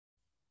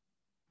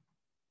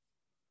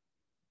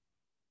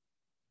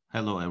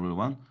Hello,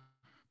 everyone.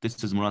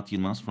 This is Murat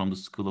Yilmaz from the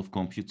School of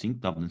Computing,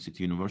 Dublin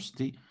City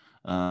University.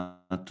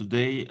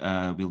 Today,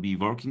 we'll be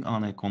working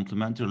on a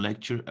complementary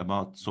lecture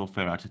about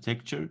software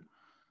architecture.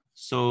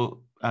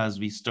 So, as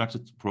we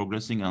started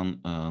progressing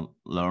on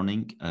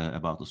learning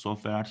about the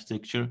software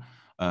architecture,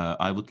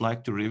 I would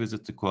like to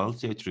revisit the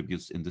quality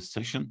attributes in this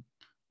session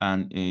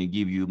and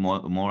give you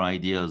more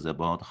ideas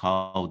about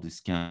how this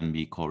can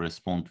be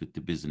correspond with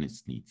the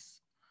business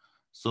needs.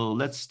 So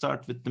let's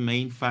start with the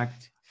main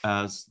fact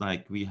as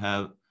like we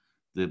have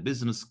the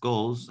business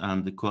goals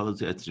and the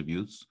quality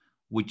attributes,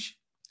 which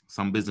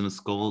some business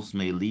goals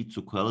may lead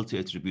to quality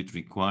attribute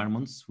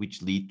requirements,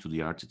 which lead to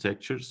the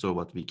architecture. So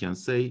what we can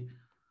say,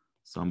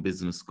 some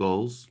business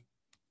goals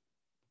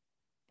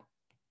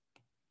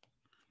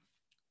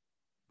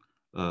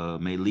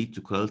may lead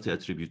to quality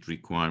attribute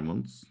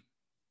requirements.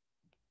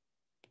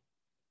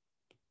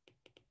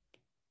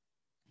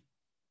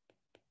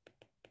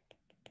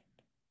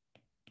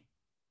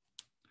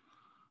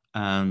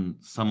 And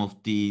some of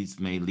these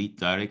may lead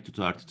directly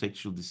to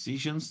architectural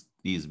decisions,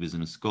 these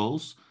business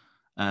goals,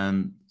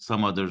 and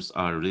some others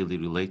are really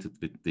related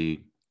with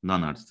the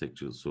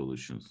non-architectural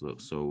solutions.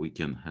 So we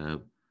can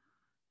have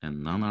a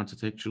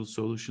non-architectural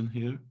solution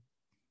here.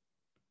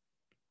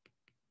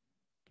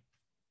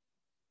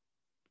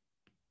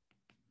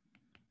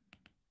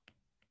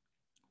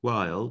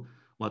 While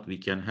what we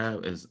can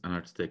have is an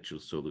architectural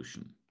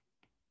solution,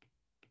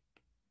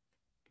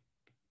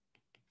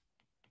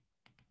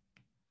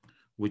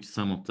 which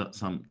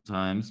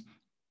sometimes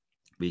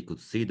we could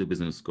see the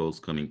business goals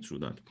coming through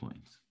that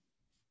point.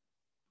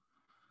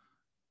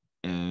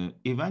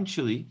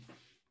 Eventually,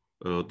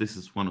 this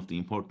is one of the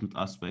important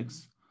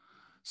aspects.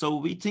 So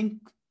we think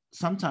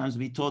sometimes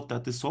we thought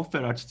that the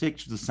software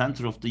architecture is the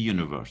center of the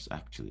universe,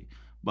 actually,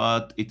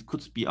 but it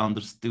could be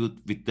understood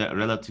with the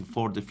relative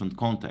four different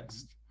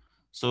contexts.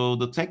 So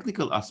the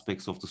technical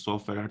aspects of the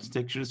software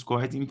architecture is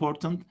quite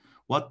important.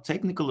 What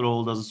technical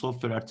role does the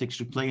software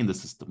architecture play in the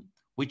system?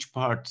 Which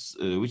parts,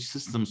 which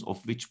systems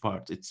of which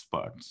part its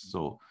parts?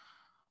 So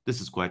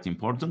this is quite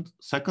important.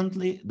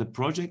 Secondly, the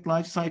project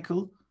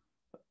lifecycle,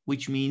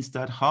 which means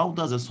that how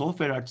does a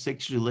software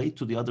architecture relate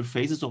to the other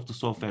phases of the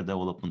software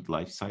development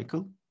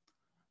lifecycle?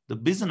 The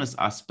business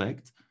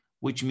aspect,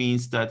 which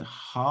means that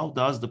how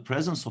does the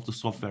presence of the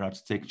software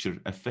architecture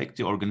affect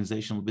the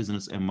organizational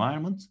business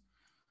environment?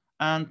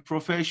 And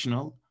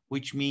professional,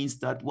 which means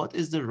that what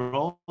is the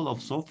role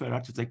of software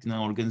architect in an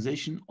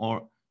organization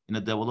or in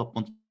a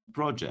development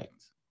project?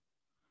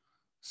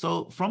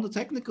 So from the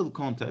technical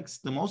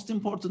context, the most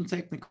important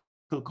technical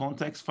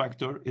context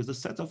factor is the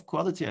set of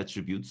quality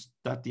attributes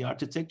that the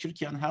architecture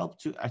can help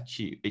to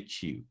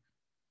achieve.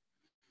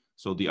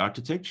 So the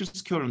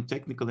architecture's current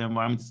technical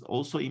environment is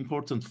also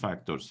important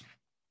factors.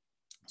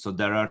 So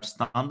there are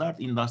standard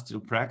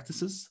industrial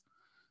practices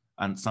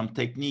and some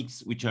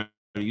techniques which are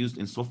used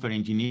in software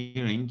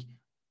engineering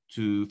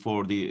to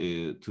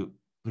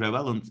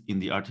prevalent in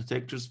the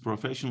architecture's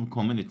professional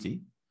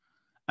community.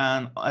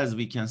 And as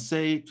we can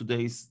say,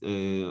 today's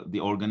the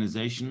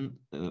organization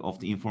of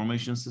the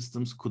information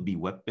systems could be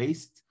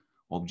web-based,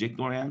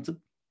 object-oriented,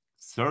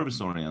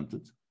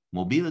 service-oriented,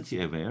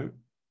 mobility-aware,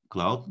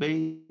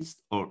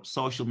 cloud-based, or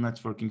social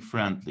networking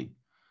friendly.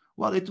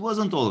 Well, it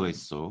wasn't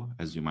always so,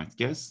 as you might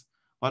guess,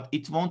 but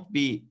it won't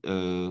be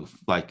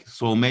like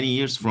so many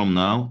years from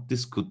now.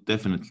 This could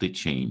definitely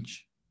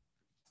change.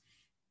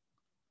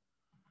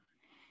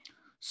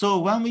 So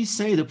when we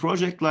say the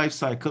project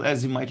lifecycle,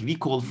 as you might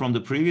recall from the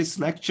previous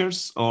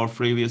lectures or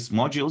previous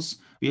modules,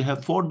 we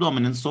have four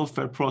dominant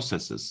software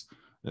processes.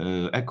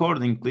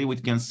 Accordingly, we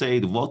can say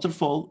the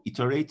waterfall,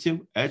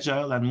 iterative,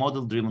 agile, and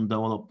model-driven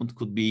development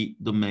could be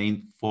the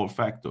main four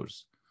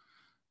factors.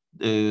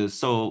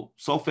 So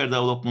software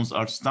developments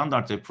are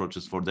standard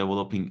approaches for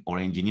developing or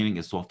engineering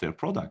a software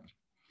product.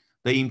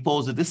 They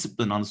impose a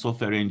discipline on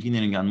software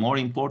engineering and, more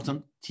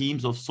important,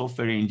 teams of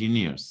software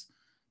engineers.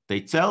 They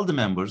tell the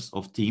members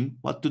of team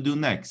what to do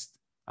next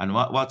and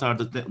what are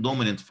the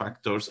dominant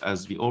factors,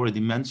 as we already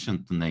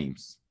mentioned the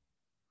names.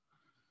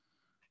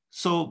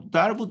 So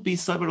there would be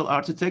several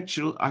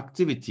architectural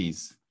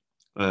activities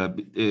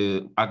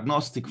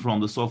agnostic from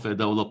the software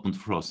development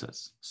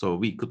process. So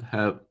we could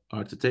have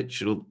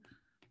architectural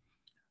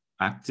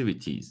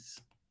activities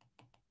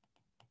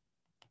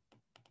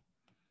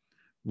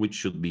which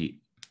should be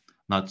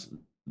not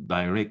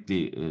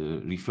directly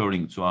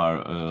referring to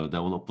our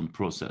development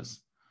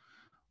process.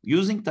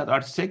 Using that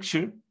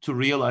architecture to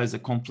realize a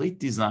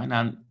complete design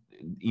and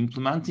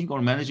implementing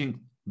or managing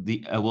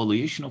the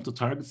evaluation of the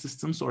target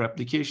systems or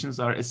applications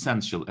are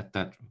essential at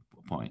that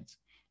point.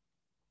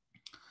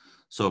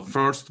 So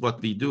first,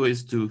 what we do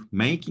is to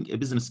making a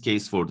business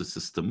case for the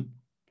system.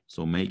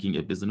 So making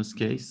a business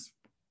case.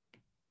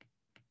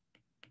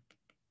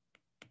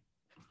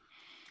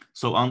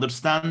 So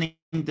understanding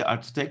the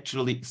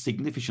architecturally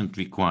significant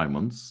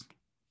requirements.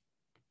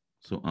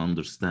 So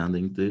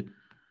understanding the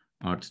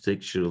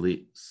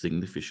architecturally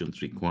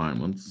significant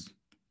requirements.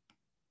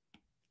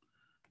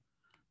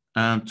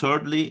 And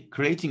thirdly,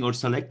 creating or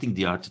selecting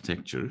the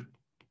architecture.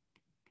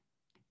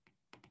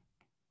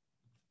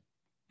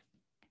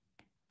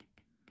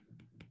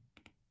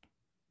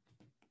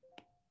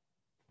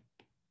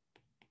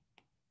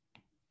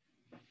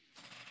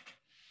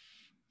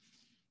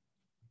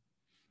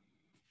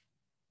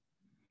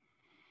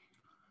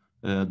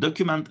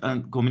 Document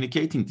and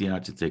communicating the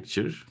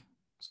architecture.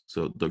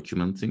 So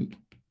documenting.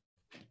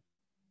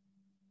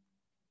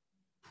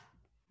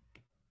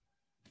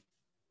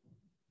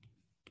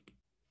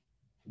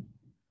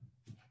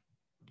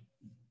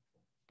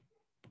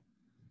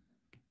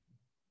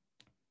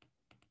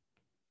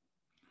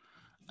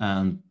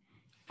 And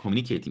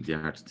communicating the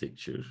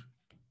architecture.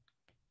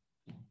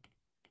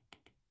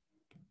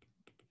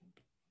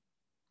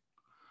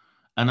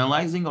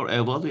 Analyzing or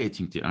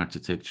evaluating the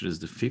architecture is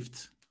the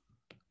fifth.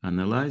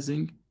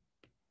 Analyzing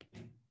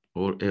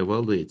or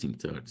evaluating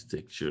the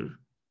architecture.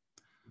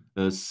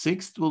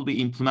 Sixth will be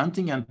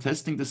implementing and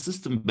testing the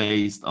system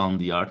based on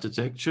the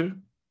architecture.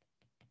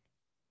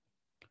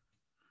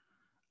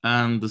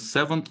 And the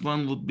seventh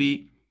one would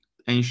be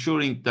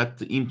ensuring that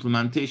the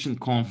implementation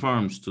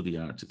conforms to the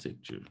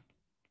architecture.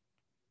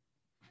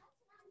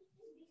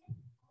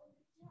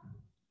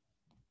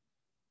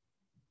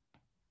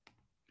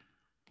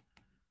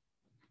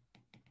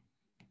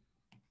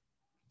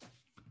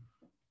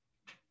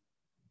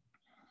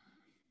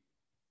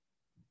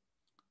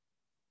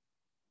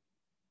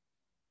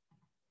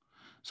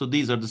 So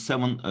these are the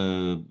seven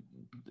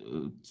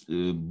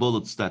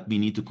bullets that we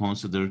need to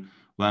consider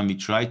when we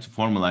try to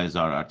formalize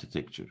our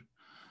architecture.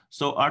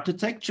 So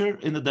architecture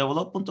in the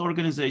development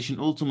organization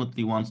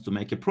ultimately wants to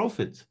make a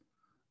profit.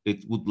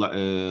 It would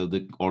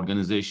the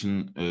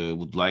organization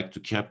would like to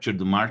capture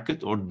the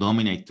market or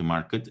dominate the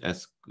market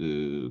as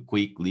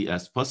quickly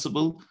as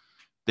possible.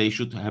 They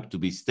should have to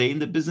be stay in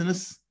the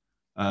business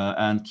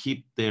and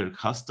keep their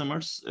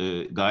customers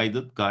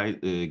guided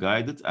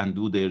and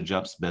do their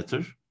jobs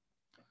better,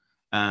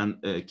 and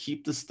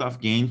keep the staff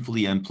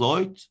gainfully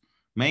employed,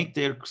 make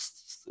their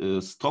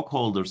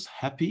stockholders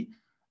happy,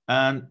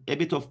 and a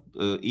bit of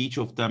each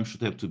of them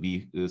should have to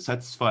be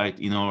satisfied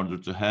in order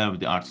to have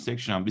the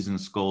architecture and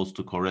business goals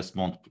to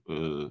correspond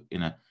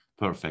in a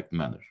perfect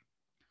manner.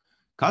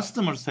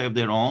 Customers have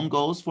their own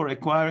goals for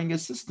acquiring a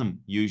system,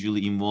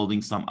 usually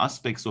involving some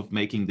aspects of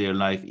making their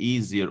life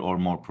easier or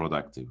more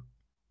productive.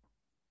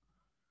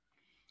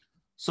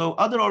 So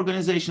other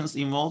organizations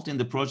involved in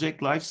the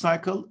project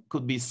lifecycle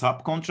could be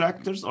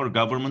subcontractors or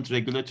government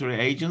regulatory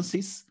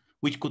agencies,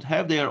 which could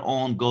have their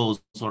own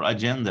goals or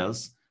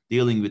agendas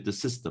dealing with the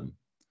system.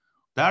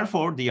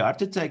 Therefore, the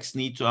architects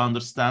need to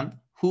understand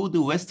who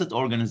the vested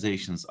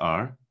organizations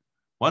are,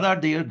 what are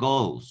their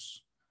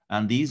goals,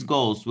 and these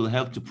goals will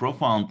have a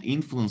profound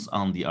influence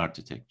on the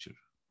architecture.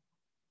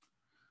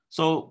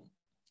 So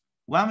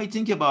when we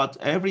think about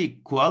every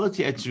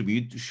quality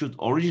attribute should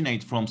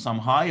originate from some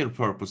higher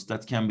purpose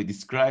that can be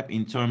described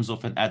in terms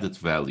of an added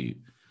value.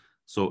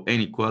 So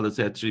any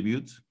quality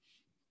attribute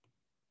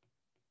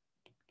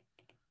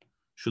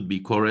should be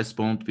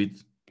correspond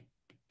with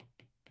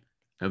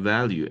a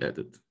value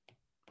added,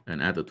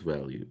 an added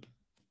value.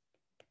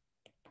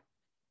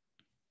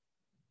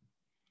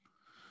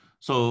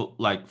 So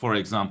like, for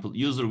example,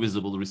 user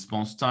visible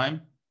response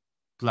time,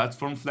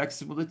 platform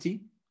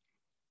flexibility,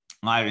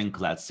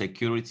 ironclad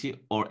security,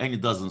 or any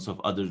dozens of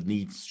other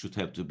needs should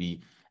have to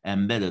be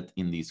embedded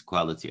in these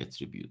quality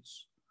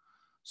attributes.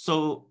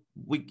 So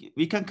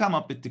we can come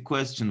up with the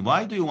question,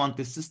 why do you want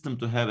the system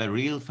to have a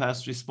real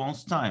fast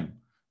response time?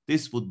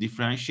 This would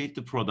differentiate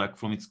the product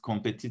from its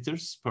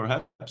competitors,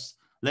 perhaps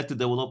let the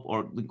developer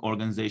or the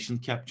organization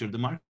capture the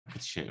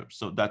market share.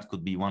 So that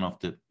could be one of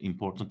the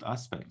important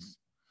aspects.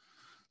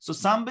 So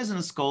some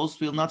business goals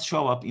will not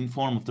show up in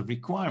form of the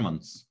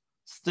requirements.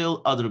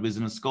 Still, other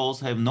business goals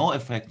have no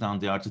effect on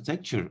the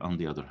architecture, on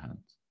the other hand.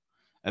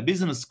 A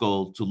business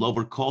goal to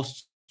lower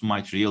costs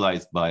might be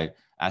realized by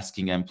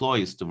asking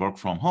employees to work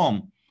from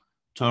home,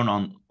 turn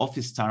on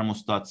office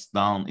thermostats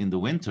down in the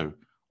winter,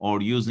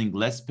 or using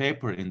less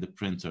paper in the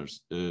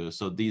printers.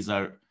 So these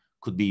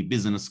could be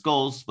business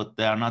goals, but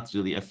they are not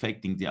really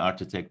affecting the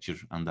architecture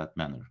in that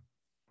manner.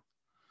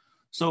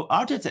 So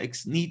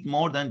architects need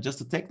more than just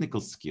the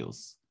technical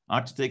skills.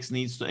 Architects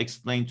needs to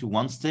explain to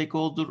one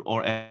stakeholder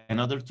or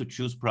another to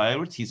choose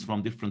priorities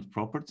from different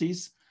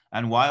properties.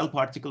 And while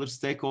particular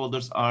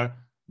stakeholders are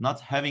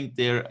not having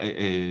their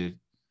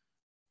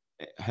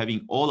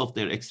having all of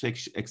their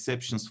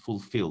expectations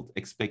fulfilled,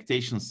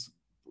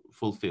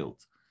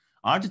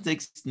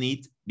 architects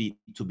need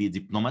to be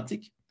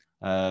diplomatic,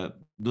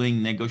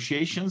 doing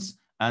negotiations,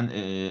 and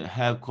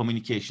have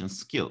communication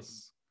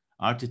skills.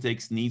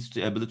 Architects needs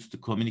the ability to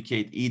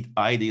communicate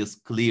ideas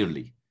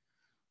clearly.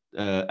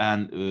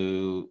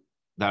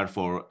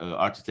 Therefore,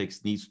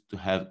 architects need to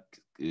have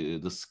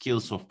the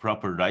skills of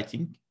proper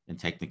writing in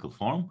technical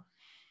form.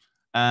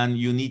 And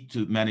you need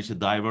to manage a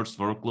diverse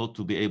workload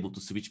to be able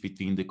to switch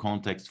between the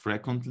contexts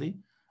frequently.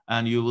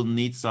 And you will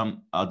need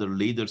some other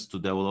leaders to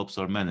develop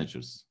or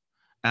managers.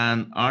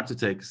 And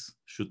architects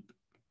should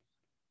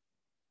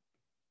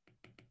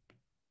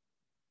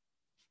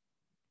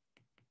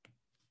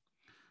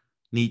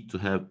need to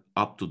have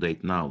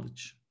up-to-date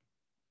knowledge.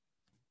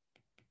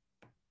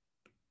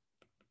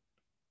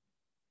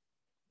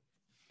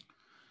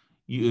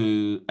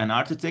 An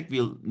architect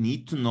will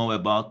need to know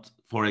about,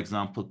 for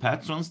example,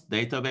 patterns,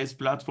 database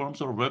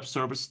platforms, or web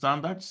service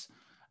standards,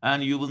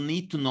 and you will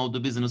need to know the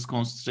business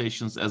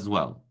concentrations as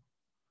well.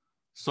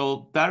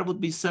 So there would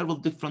be several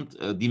different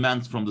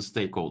demands from the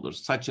stakeholders,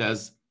 such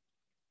as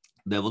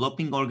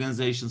developing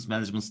organizations,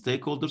 management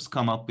stakeholders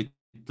come up with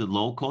the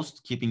low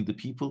cost, keeping the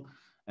people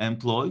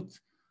employed.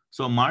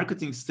 So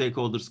marketing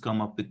stakeholders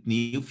come up with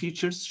new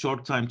features,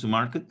 short time to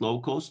market, low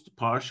cost,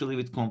 partially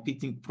with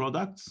competing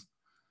products.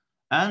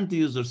 And the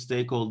user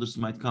stakeholders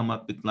might come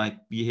up with like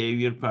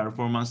behavior,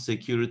 performance,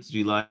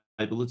 security,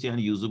 reliability, and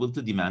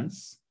usability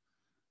demands.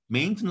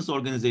 Maintenance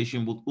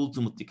organization would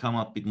ultimately come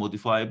up with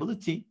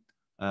modifiability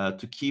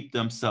to keep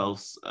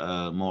themselves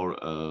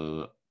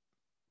more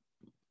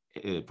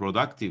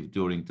productive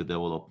during the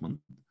development.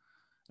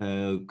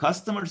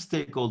 Customer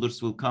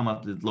stakeholders will come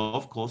up with low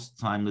cost,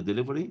 timely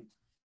delivery,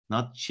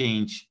 not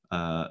change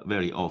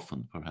very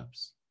often,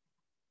 perhaps.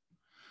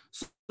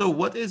 So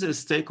what is a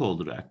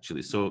stakeholder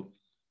actually? So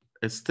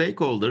a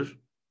stakeholder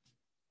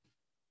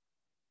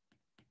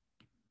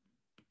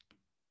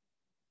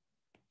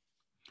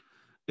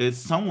is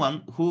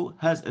someone who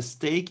has a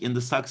stake in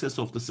the success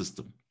of the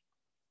system.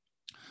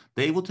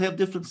 They would have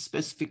different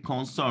specific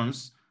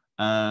concerns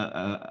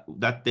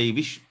that they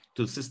wish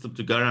the system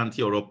to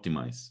guarantee or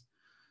optimize.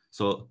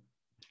 So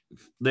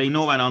they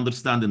know and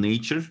understand the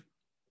nature,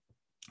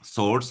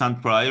 source,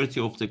 and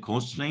priority of the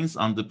constraints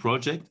on the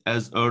project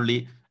as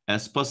early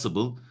as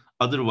possible.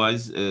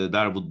 Otherwise,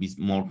 there would be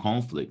more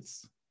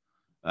conflicts.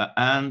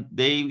 And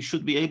they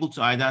should be able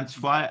to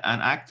identify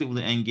and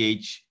actively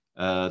engage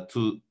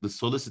to the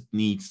solicit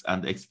needs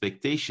and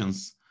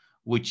expectations,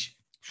 which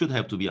should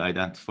have to be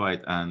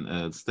identified, and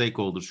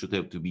stakeholders should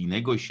have to be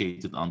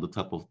negotiated on the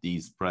top of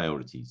these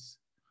priorities.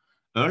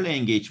 Early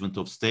engagement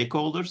of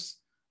stakeholders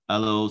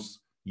allows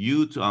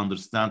you to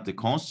understand the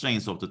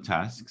constraints of the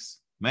tasks,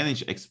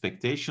 manage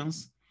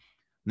expectations,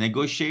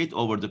 negotiate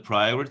over the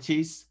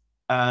priorities,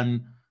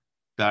 and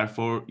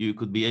therefore you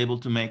could be able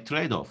to make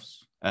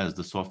trade-offs as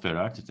the software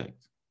architect.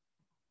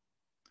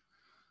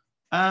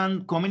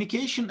 And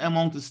communication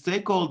among the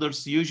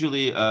stakeholders,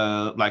 usually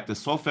like the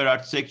software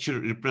architecture,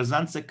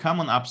 represents a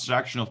common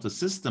abstraction of the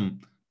system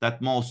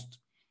that most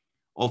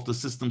of the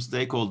system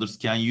stakeholders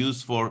can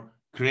use for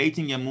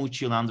creating a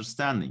mutual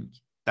understanding.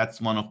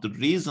 That's one of the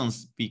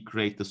reasons we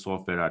create the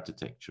software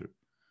architecture.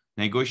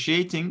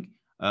 Negotiating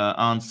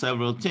on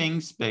several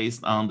things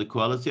based on the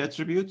quality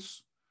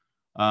attributes,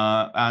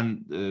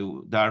 and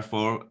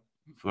therefore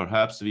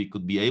perhaps we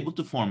could be able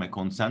to form a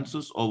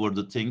consensus over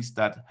the things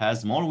that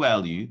has more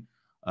value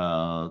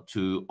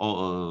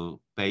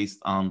based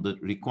on the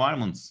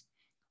requirements,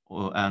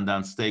 and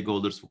then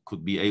stakeholders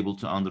could be able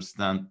to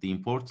understand the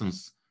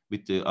importance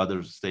with the other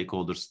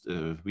stakeholders'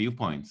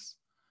 viewpoints.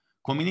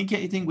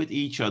 Communicating with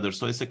each other,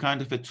 so it's a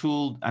kind of a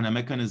tool and a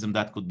mechanism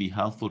that could be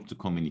helpful to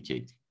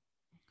communicate.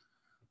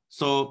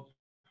 So,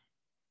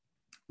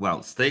 well,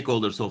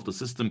 stakeholders of the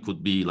system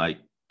could be like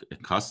a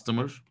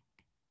customer,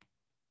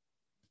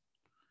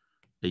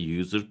 a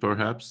user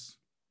perhaps,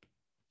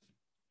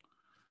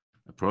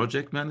 a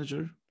project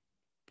manager,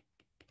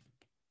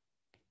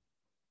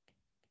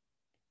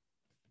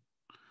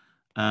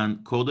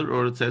 and coder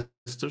or a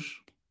tester.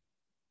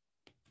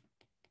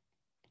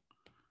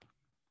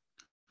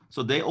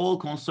 So they all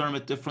concern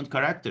with different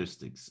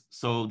characteristics.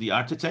 So the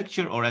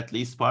architecture, or at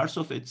least parts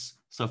of it's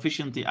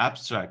sufficiently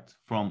abstract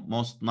from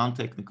most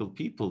non-technical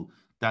people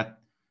that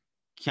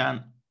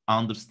can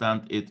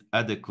understand it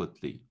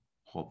adequately,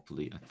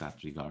 hopefully, at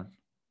that regard.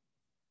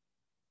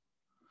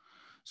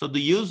 So the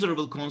user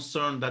will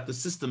concern that the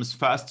system is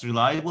fast,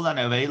 reliable, and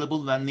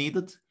available when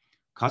needed.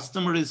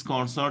 Customer is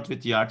concerned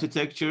with the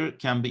architecture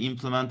can be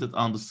implemented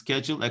on the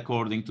schedule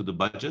according to the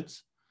budget.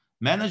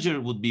 Manager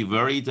would be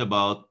worried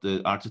about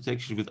the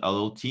architecture would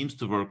allow teams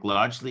to work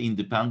largely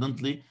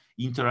independently,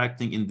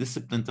 interacting in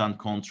disciplined and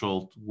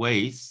controlled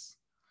ways.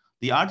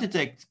 The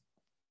architect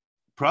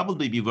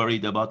probably be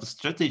worried about the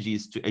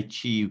strategies to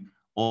achieve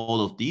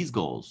all of these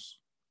goals.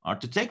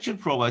 Architecture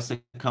provides a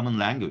common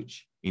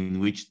language in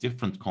which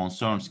different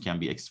concerns can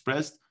be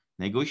expressed,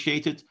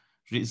 negotiated,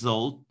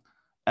 resolved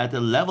at a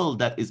level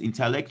that is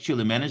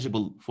intellectually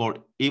manageable for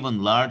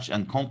even large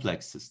and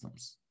complex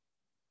systems.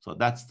 So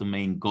that's the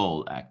main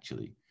goal,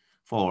 actually,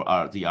 for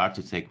the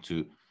architect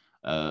to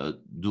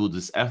do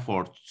this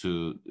effort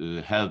to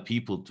help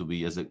people to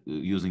be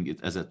using it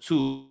as a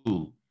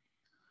tool.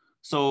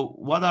 So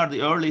what are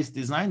the earliest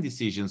design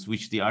decisions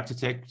which the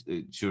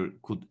architecture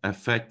could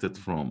affect it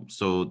from?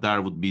 So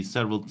there would be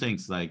several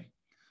things like,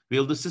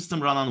 will the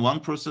system run on one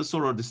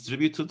processor or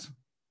distributed,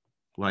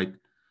 like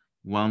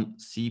one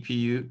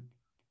CPU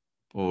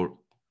or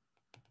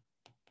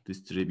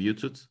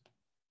distributed?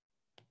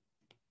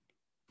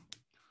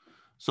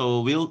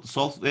 So will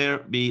software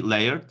be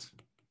layered?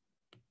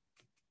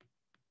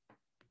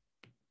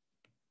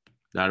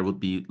 There would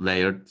be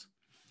layered,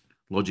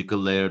 logical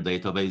layer,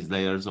 database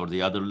layers, or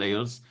the other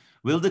layers.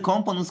 Will the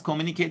components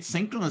communicate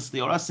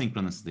synchronously or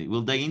asynchronously?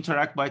 Will they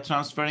interact by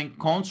transferring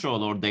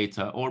control or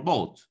data, or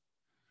both?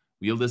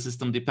 Will the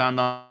system depend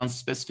on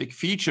specific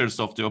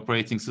features of the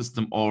operating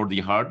system or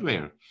the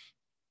hardware?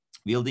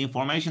 Will the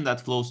information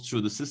that flows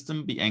through the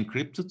system be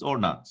encrypted or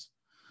not?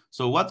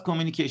 So what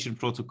communication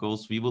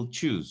protocols we will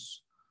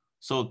choose?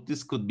 So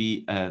this could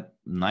be a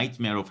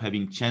nightmare of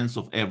having chance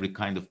of every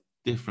kind of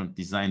different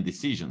design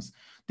decisions.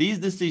 These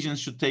decisions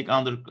should take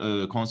under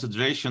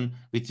consideration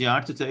with the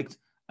architect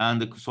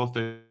and the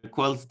software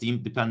quality team,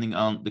 depending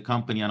on the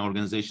company and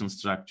organizational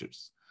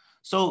structures.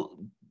 So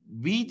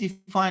we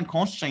define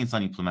constraints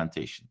on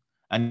implementation.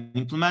 And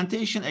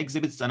implementation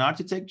exhibits an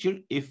architecture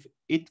if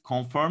it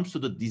conforms to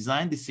the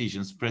design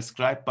decisions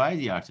prescribed by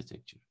the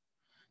architecture.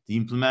 The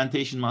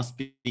implementation must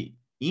be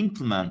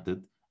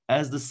implemented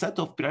as the set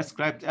of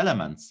prescribed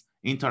elements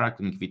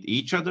interacting with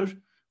each other,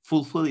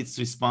 fulfill its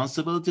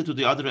responsibility to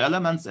the other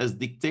elements as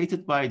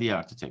dictated by the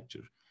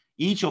architecture.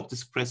 Each of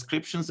these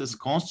prescriptions is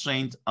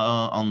constrained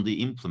on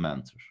the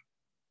implementer.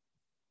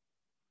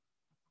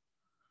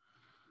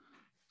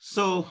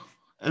 So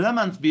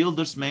element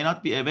builders may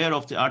not be aware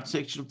of the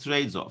architectural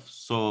trade-offs.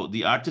 So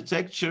the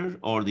architecture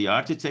or the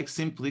architect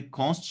simply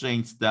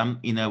constrains them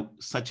in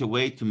such a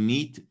way to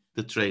meet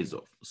the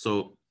trade-off.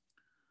 So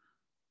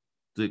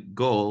the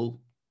goal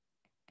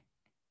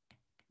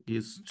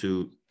is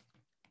to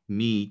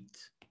meet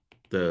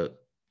the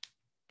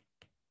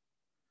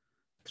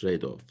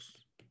trade-offs.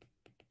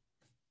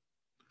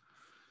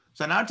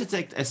 So an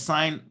architect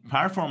assigns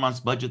performance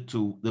budget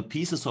to the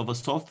pieces of a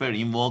software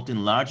involved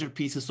in larger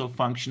pieces of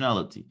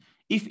functionality.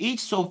 If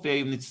each software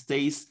unit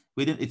stays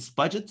within its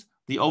budget,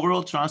 the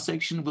overall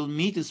transaction will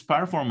meet its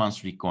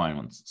performance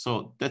requirements.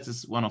 So that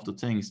is one of the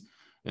things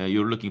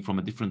you're looking from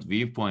a different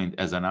viewpoint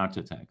as an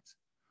architect.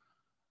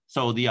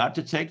 So the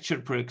architecture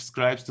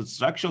prescribes the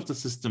structure of the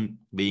system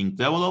being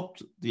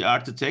developed. The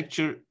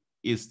architecture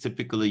is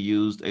typically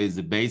used as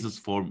the basis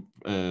for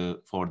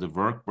the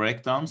work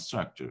breakdown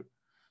structure.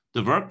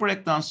 The work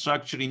breakdown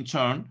structure, in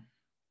turn,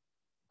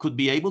 could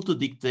be able to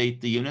dictate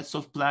the units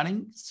of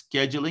planning,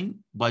 scheduling,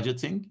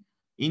 budgeting,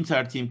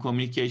 inter-team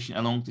communication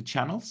along the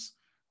channels,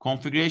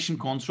 configuration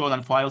control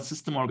and file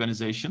system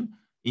organization,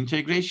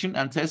 integration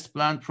and test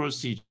plan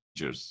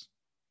procedures.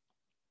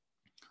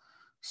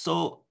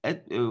 So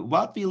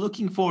what we're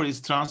looking for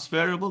is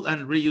transferable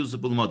and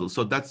reusable models.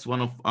 So that's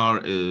one of our,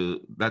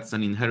 that's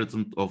an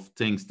inheritance of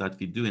things that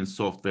we do in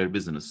software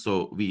business.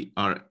 So we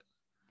are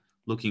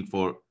looking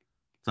for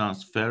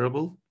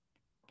transferable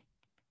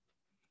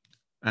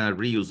and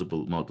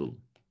reusable model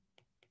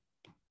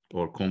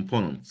or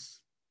components.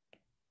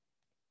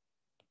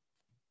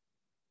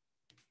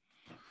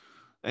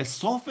 A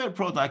software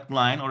product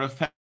line or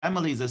a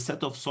family is a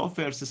set of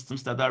software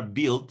systems that are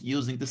built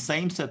using the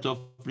same set of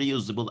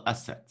reusable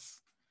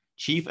assets.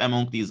 Chief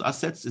among these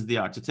assets is the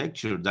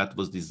architecture that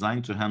was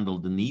designed to handle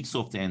the needs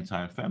of the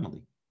entire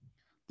family.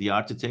 The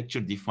architecture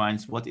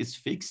defines what is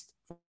fixed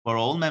for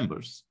all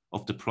members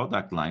of the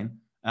product line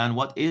and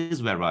what is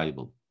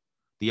variable.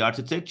 The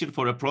architecture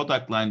for a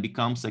product line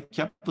becomes a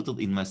capital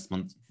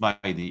investment by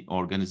the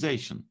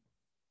organization.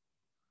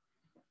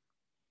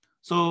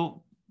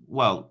 So,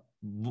 well,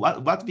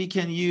 what we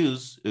can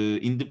use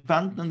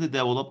independently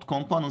developed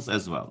components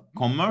as well.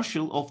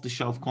 Commercial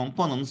off-the-shelf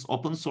components,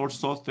 open source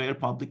software,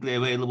 publicly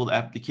available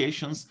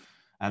applications,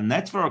 and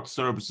network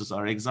services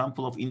are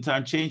examples of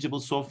interchangeable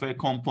software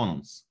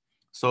components.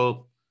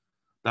 So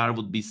there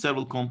would be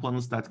several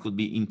components that could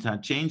be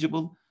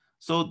interchangeable.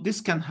 So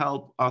this can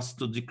help us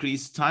to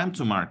decrease time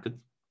to market,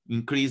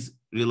 increase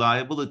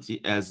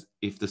reliability, as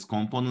if this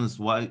component is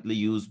widely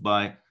used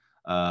by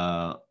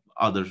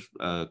other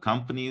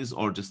companies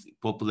or just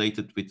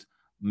populated with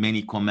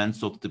many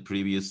comments of the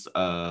previous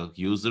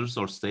users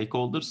or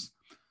stakeholders.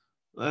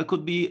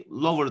 Could be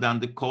lower than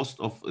the cost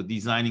of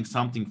designing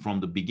something from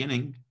the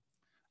beginning,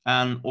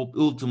 and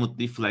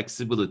ultimately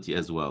flexibility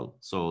as well.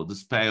 So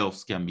these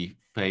payoffs can be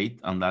paid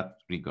on that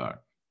regard.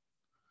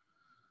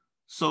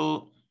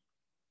 So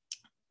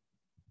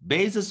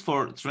basis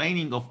for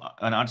training of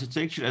an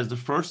architecture as the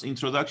first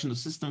introduction to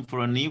system for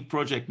a new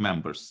project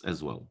members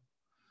as well.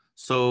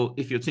 So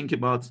if you think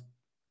about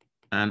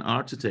an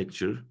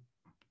architecture,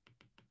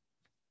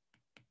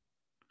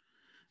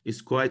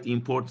 is quite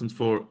important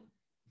for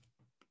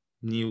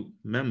new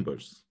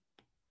members.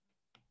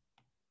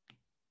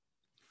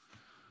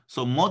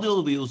 So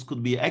model views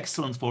could be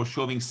excellent for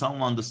showing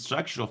someone the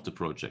structure of the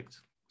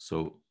project.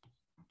 So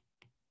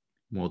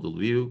model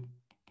view.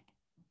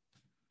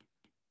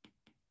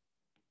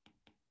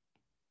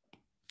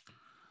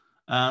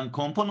 And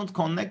component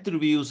connector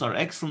views are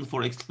excellent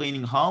for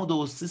explaining how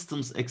those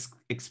systems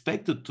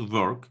expected to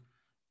work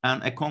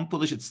and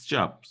accomplish its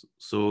jobs.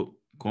 So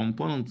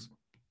component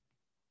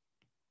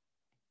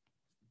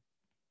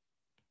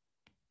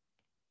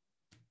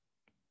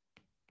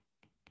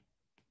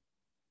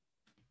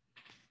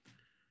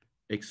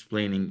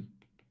explaining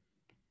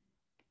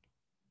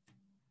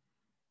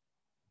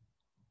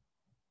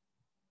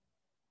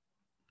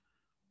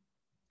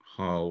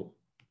how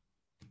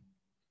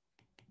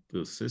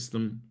the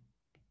system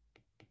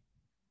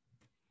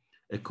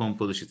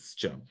accomplish its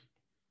job.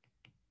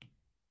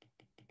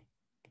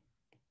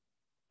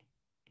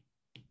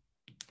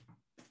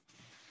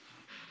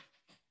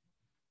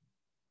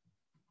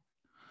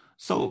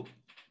 So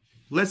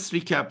let's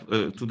recap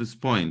to this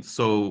point.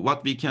 So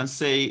what we can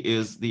say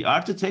is the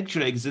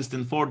architecture exists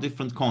in 4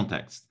 different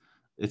contexts.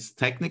 It's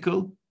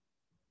technical.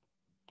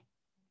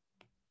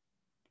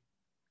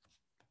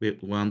 We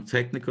have one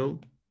technical,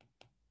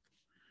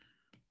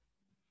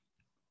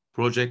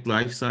 project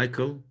life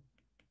cycle,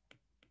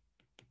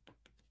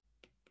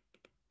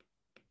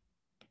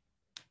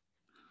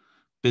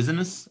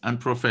 business and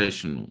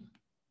professional.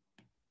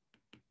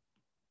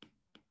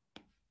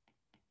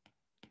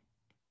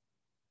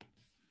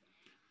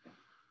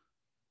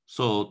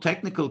 So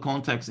technical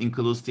context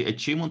includes the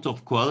achievement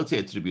of quality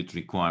attribute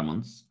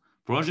requirements.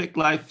 Project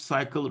life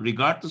cycle,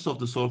 regardless of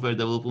the software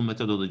development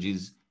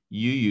methodologies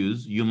you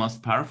use, you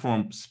must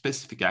perform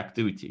specific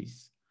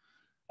activities.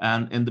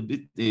 And in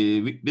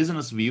the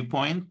business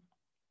viewpoint,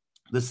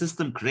 the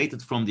system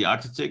created from the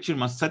architecture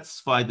must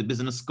satisfy the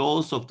business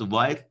goals of the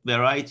wide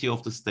variety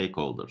of the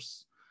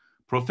stakeholders.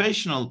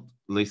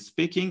 Professionally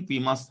speaking, we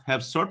must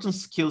have certain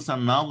skills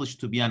and knowledge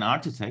to be an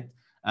architect,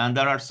 and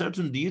there are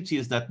certain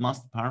duties that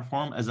must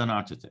perform as an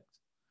architect.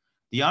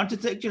 The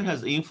architecture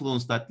has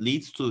influence that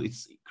leads to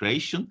its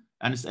creation,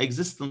 and its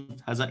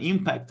existence has an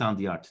impact on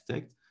the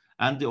architect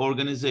and the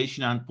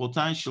organization and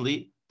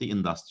potentially the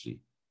industry.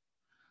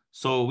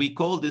 So we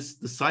call this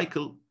the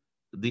cycle,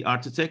 the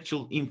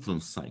architectural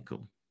influence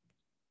cycle.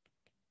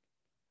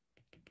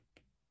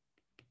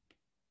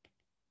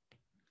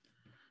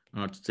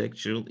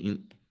 Architectural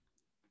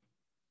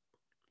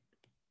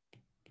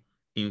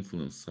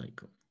influence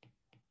cycle.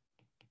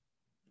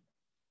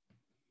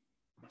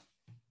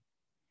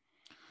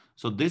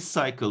 So this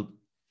cycle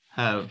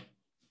have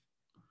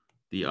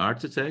the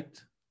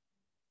architect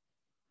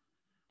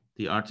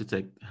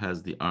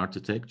has the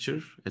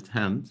architecture at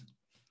hand,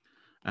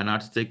 and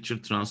architecture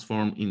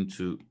transform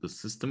into the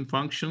system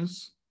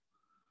functions,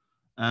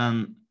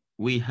 and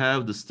we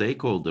have the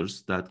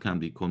stakeholders that can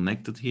be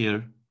connected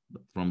here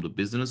from the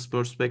business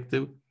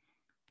perspective,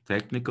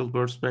 technical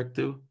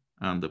perspective,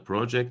 and the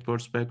project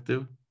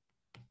perspective.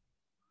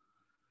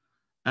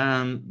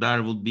 And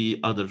there will be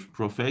other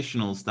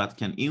professionals that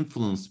can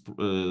influence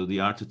the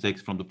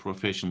architects from the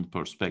professional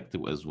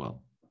perspective as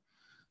well.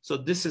 So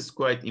this is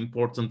quite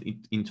important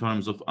in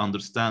terms of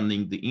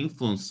understanding the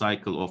influence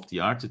cycle of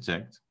the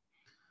architect.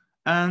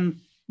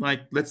 And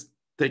like, let's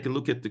take a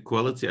look at the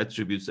quality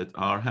attributes at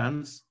our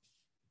hands.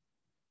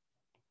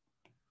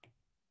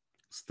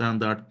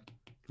 Standard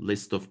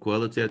list of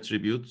quality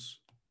attributes.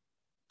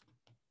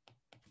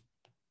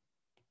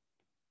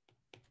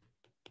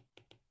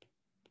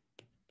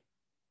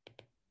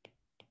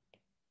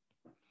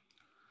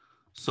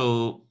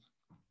 So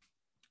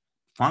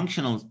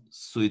functional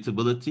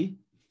suitability,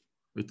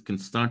 it can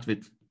start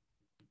with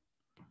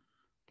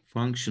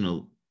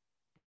functional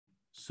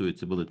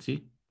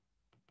suitability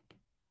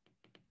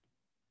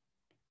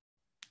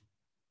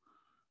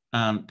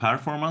and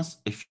performance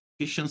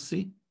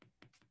efficiency,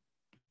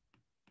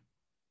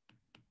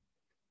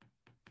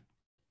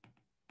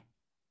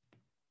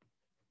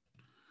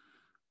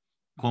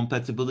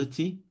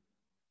 compatibility,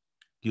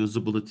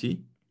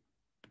 usability,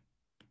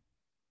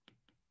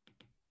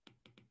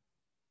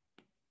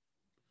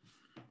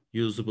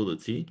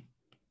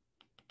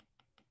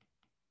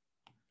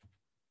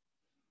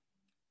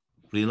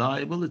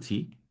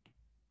 reliability,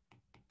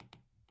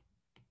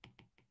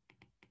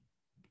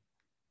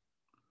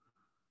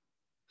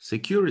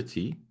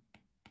 security,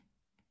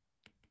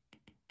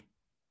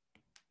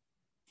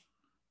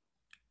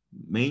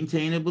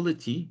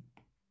 maintainability,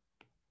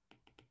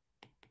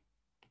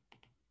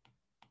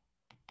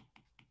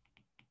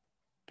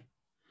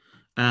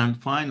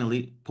 and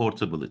finally,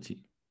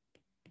 portability.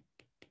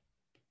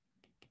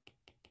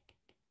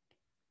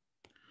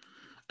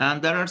 And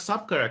there are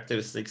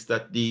sub-characteristics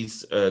that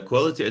these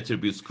quality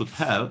attributes could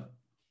have.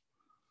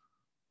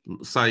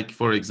 Like,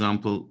 for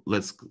example,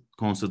 let's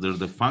consider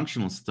the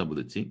functional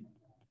stability.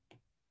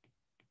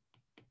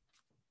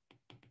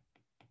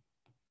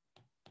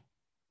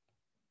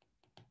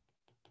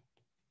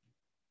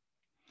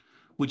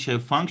 Which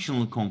have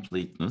functional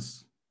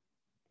completeness,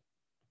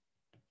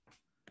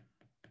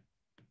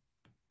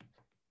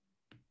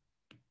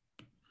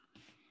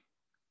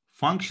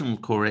 functional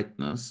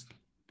correctness,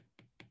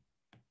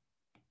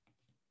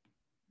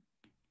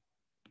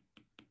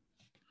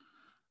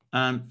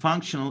 and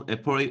functional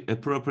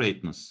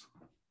appropriateness.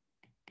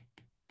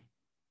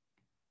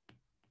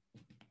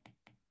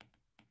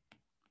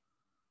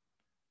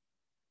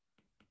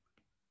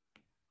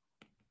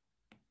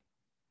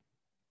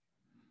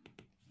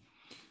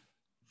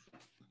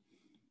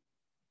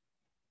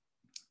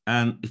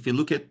 And if you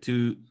look at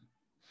the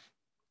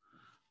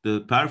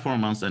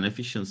performance and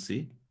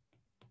efficiency,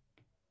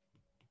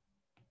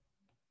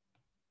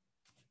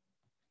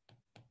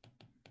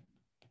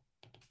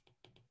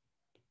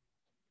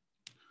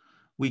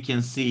 we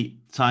can see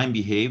time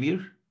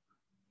behavior,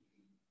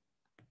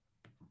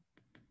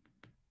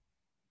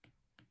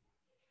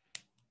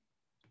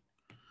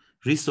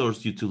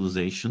 resource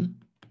utilization,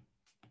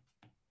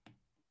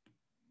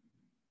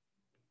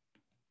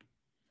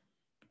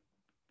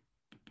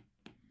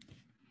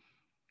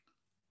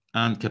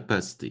 and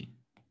capacity.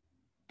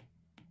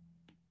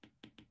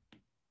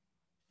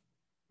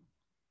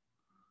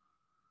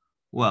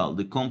 Well,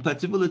 the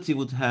compatibility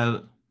would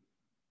have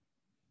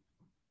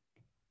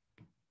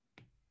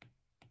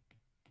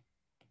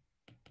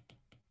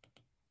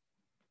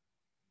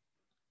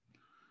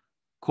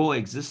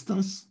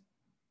coexistence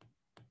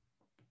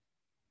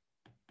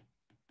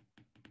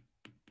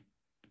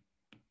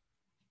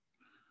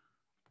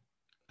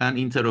and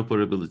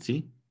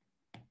interoperability.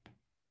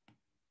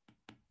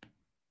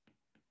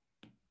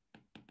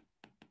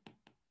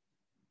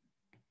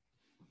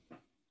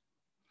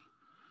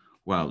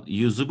 Well,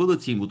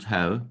 usability would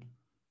have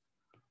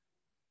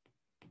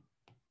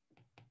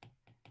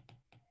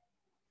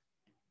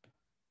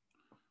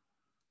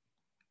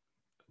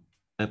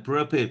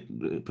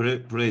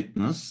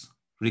appropriateness,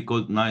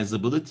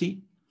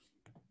 recognizability,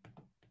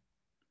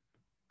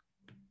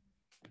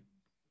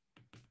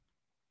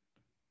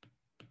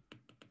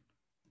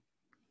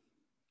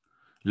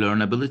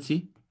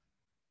 learnability,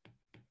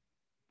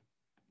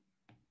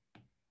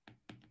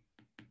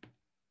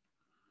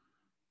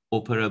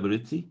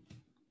 operability,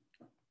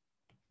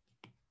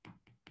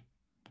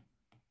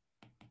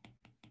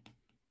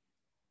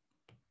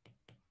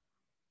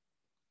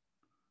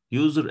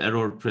 user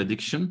error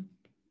prediction,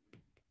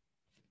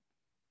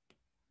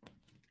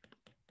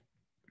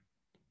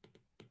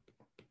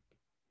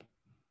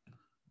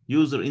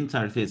 user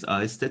interface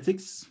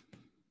aesthetics,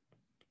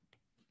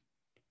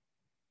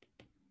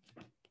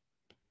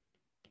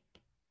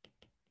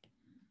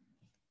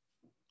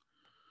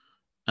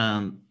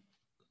 and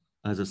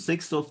as a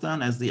sixth of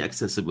them as the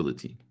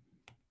accessibility.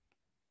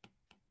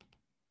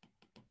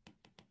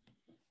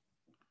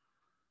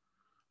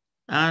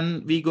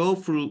 And we go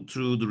through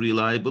the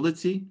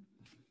reliability,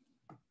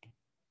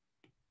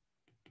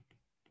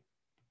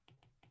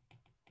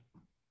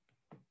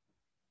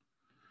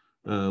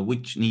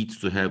 which needs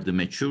to have the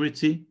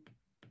maturity,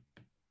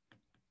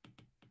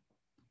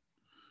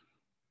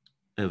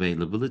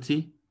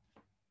 availability,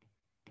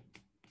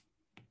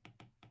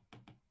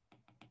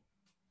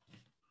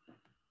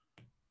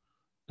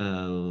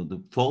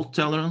 the fault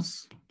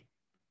tolerance,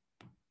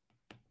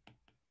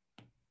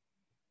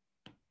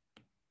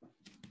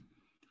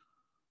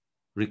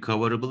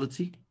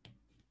 recoverability,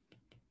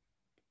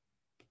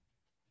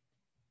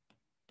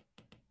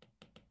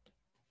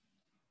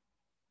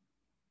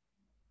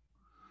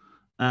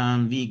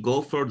 and we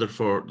go further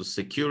for the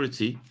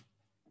security,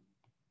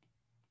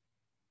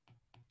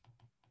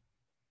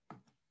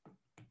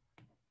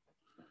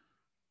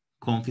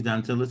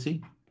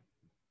 confidentiality,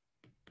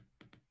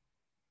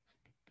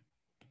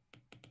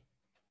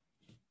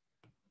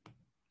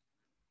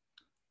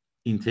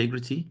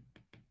 integrity,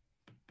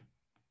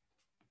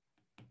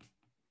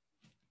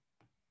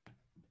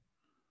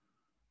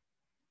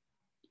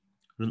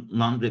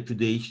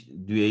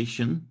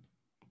 non-repudiation,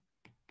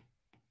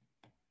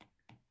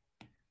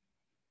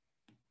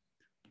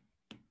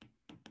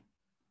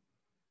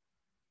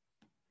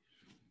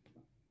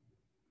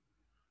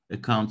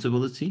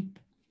 accountability,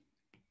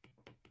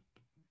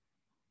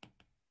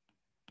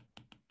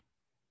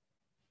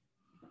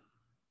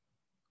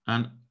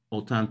 and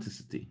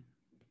authenticity.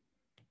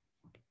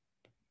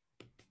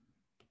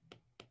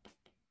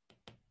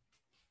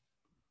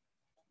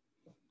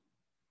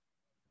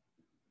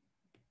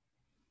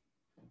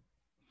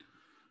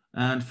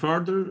 And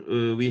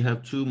further, we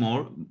have two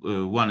more.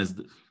 One is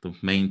the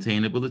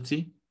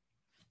maintainability,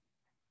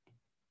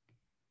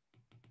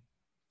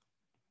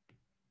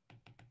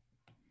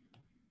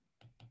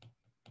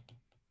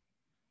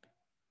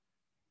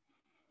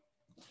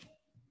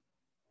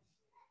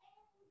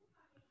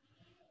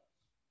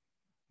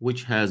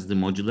 which has the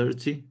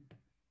modularity,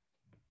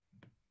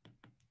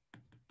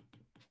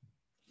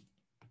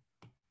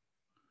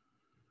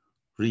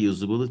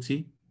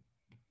 reusability,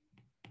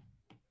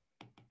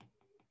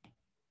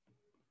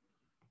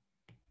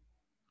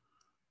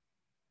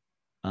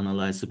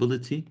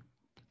 analyzability,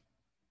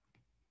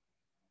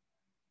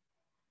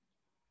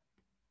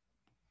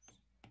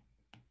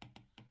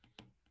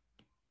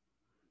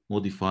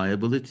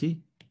 modifiability,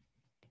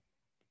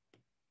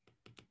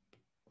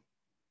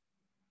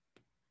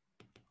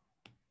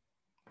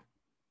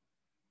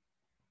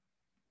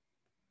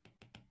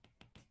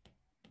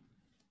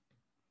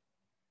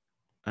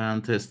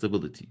 and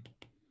testability.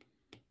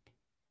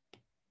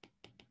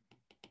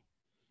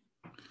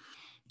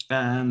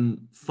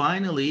 And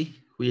finally,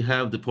 we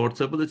have the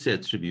portability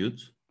attribute,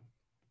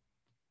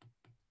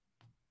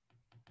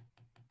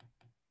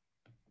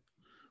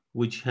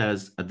 which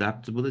has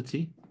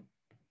adaptability,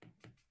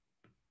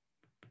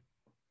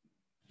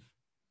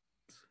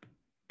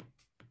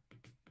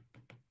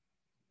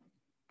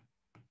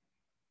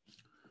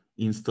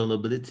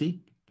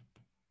 installability,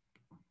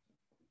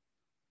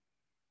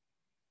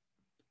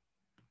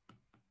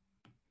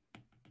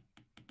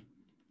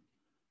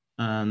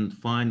 and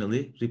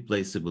finally,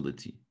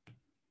 replaceability.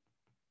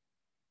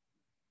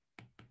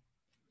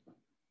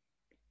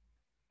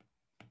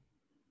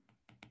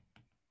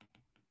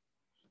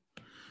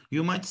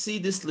 You might see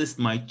this list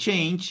might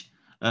change.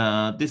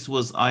 This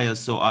was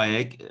ISO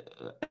IEC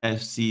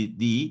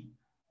FCD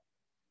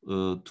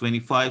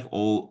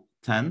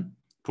 25010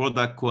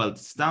 product quality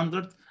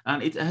standard.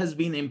 and it has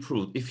been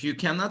improved. If you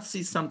cannot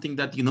see something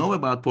that you know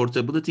about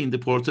portability in the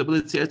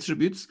portability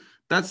attributes,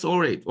 that's all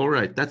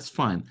right, that's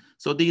fine.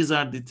 So these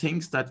are the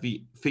things that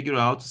we figure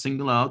out,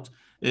 single out,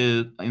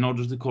 in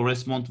order to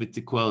correspond with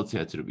the quality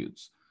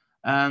attributes.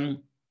 And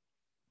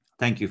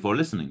thank you for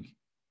listening.